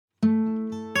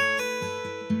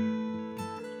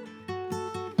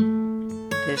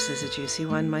This is a juicy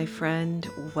one, my friend.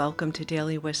 Welcome to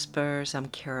Daily Whispers. I'm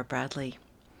Kara Bradley,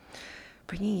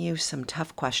 bringing you some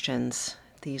tough questions.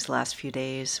 These last few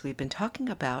days, we've been talking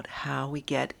about how we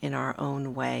get in our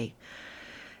own way.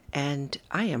 And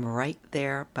I am right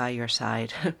there by your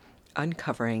side,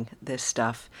 uncovering this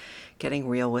stuff, getting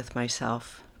real with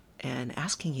myself, and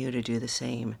asking you to do the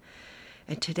same.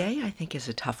 And today, I think, is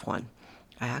a tough one.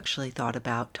 I actually thought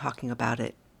about talking about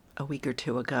it a week or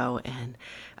two ago, and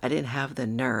I didn't have the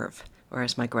nerve, or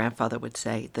as my grandfather would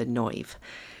say, the noive.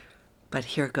 But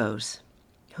here goes.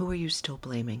 Who are you still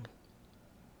blaming?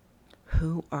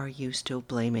 Who are you still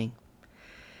blaming?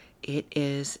 It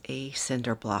is a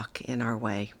cinder block in our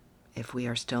way if we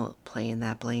are still playing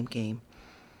that blame game.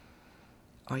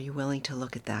 Are you willing to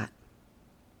look at that?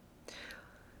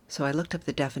 So I looked up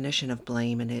the definition of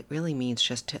blame, and it really means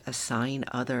just to assign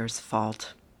others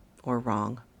fault or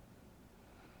wrong.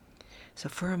 So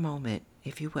for a moment,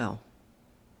 if you will,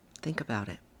 think about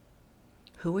it.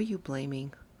 Who are you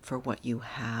blaming for what you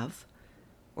have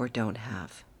or don't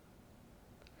have?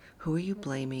 Who are you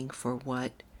blaming for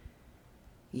what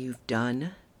you've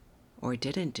done or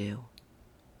didn't do?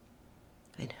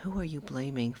 And who are you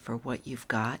blaming for what you've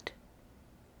got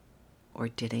or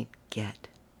didn't get?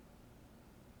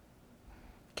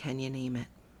 Can you name it?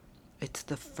 It's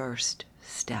the first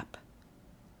step.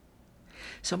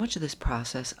 So much of this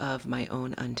process of my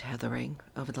own untethering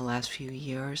over the last few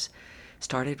years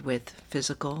started with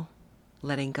physical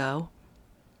letting go.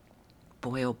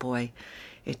 Boy, oh boy,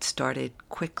 it started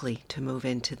quickly to move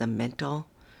into the mental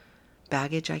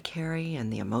baggage I carry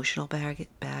and the emotional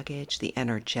baggage, the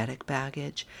energetic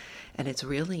baggage, and it's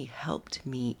really helped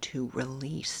me to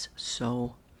release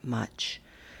so much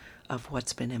of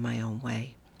what's been in my own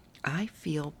way. I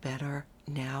feel better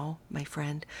now, my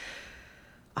friend,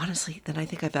 honestly, than I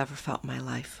think I've ever felt in my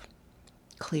life.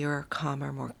 Clearer,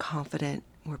 calmer, more confident,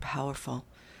 more powerful.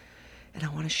 And I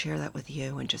want to share that with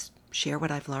you and just share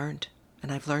what I've learned. And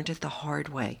I've learned it the hard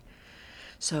way.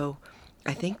 So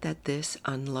I think that this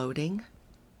unloading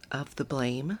of the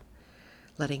blame,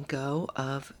 letting go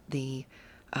of the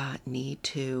need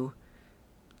to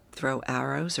throw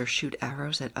arrows or shoot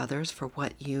arrows at others for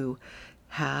what you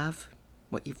have,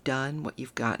 what you've done, what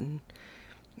you've gotten,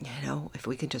 if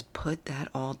we can just put that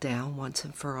all down once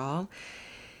and for all,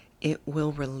 it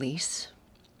will release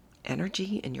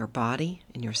energy in your body,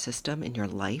 in your system, in your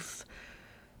life,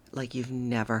 like you've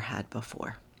never had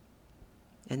before.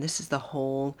 And this is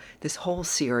this whole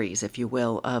series, if you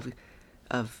will,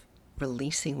 of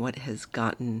releasing what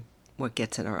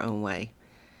gets in our own way.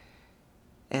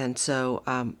 And so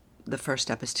the first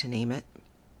step is to name it.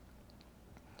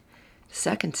 The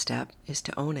second step is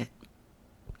to own it.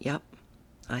 Yep.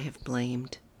 I have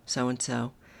blamed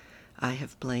so-and-so. I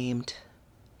have blamed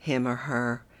him or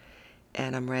her,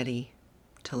 and I'm ready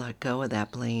to let go of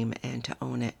that blame and to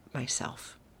own it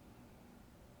myself.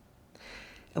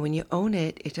 And when you own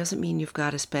it, it doesn't mean you've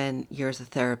got to spend years of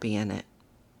therapy in it.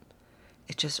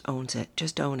 It just owns it.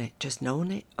 Just own it. Just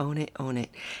own it, own it, own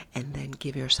it. And then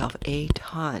give yourself a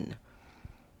ton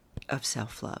of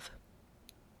self-love.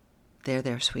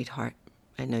 There, sweetheart.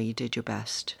 I know you did your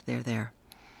best. There.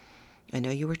 I know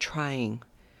you were trying.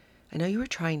 I know you were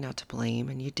trying not to blame,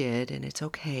 and you did, and it's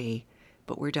okay,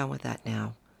 but we're done with that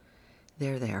now.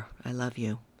 There. I love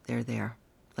you. There.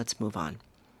 Let's move on.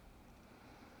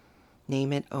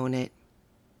 Name it, own it,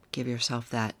 give yourself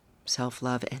that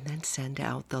self-love, and then send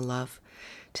out the love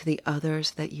to the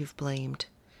others that you've blamed.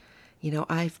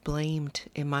 I've blamed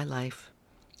in my life.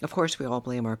 Of course, we all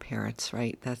blame our parents,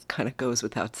 right? That kind of goes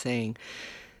without saying.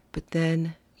 But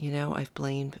then, I've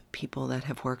blamed people that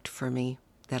have worked for me,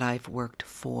 that I've worked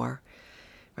for,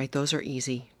 right? Those are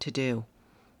easy to do,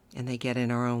 and they get in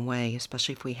our own way,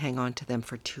 especially if we hang on to them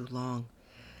for too long.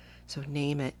 So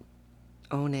name it,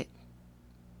 own it,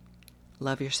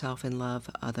 love yourself and love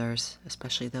others,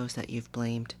 especially those that you've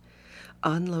blamed.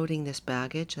 Unloading this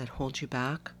baggage that holds you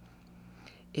back,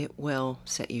 it will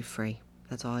set you free.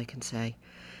 That's all I can say.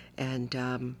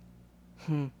 And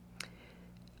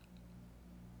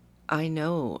I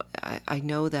know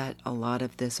that a lot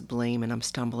of this blame, and I'm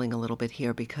stumbling a little bit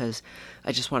here because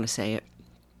I just want to say it,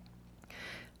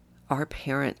 our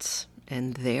parents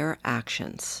and their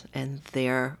actions and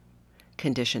their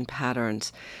conditioned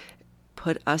patterns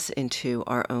put us into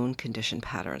our own conditioned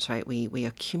patterns, right? We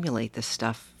accumulate this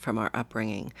stuff from our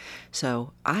upbringing.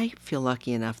 So I feel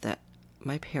lucky enough that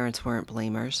my parents weren't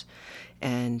blamers,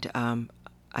 and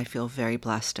I feel very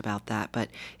blessed about that. But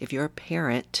if you're a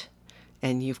parent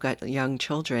and you've got young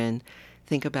children,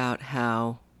 think about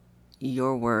how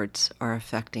your words are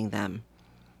affecting them.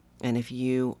 And if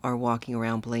you are walking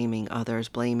around blaming others,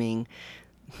 blaming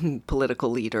political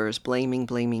leaders, blaming,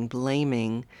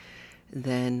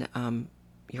 then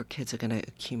your kids are going to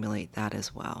accumulate that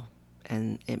as well.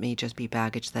 And it may just be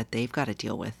baggage that they've got to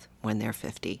deal with when they're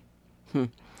 50.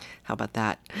 How about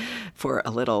that for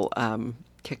a little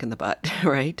kick in the butt,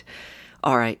 right?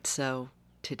 All right, so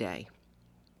today,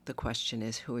 the question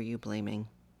is, who are you blaming?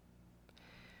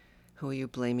 Who are you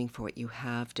blaming for what you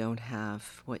have, don't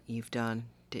have, what you've done,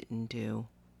 didn't do,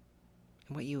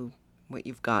 and what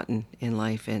you've gotten in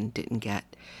life and didn't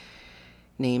get?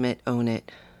 Name it, own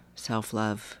it,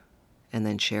 self-love, and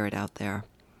then share it out there.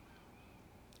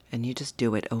 And you just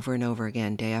do it over and over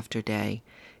again, day after day,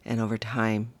 and over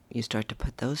time, you start to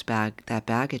put that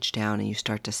baggage down and you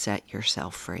start to set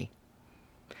yourself free.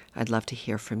 I'd love to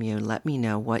hear from you. Let me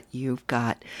know what you've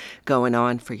got going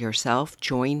on for yourself.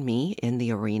 Join me in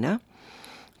the arena.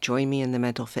 Join me in the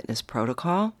mental fitness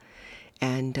protocol.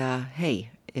 And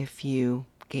hey, if you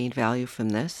gained value from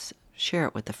this, share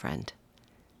it with a friend.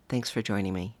 Thanks for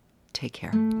joining me. Take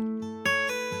care.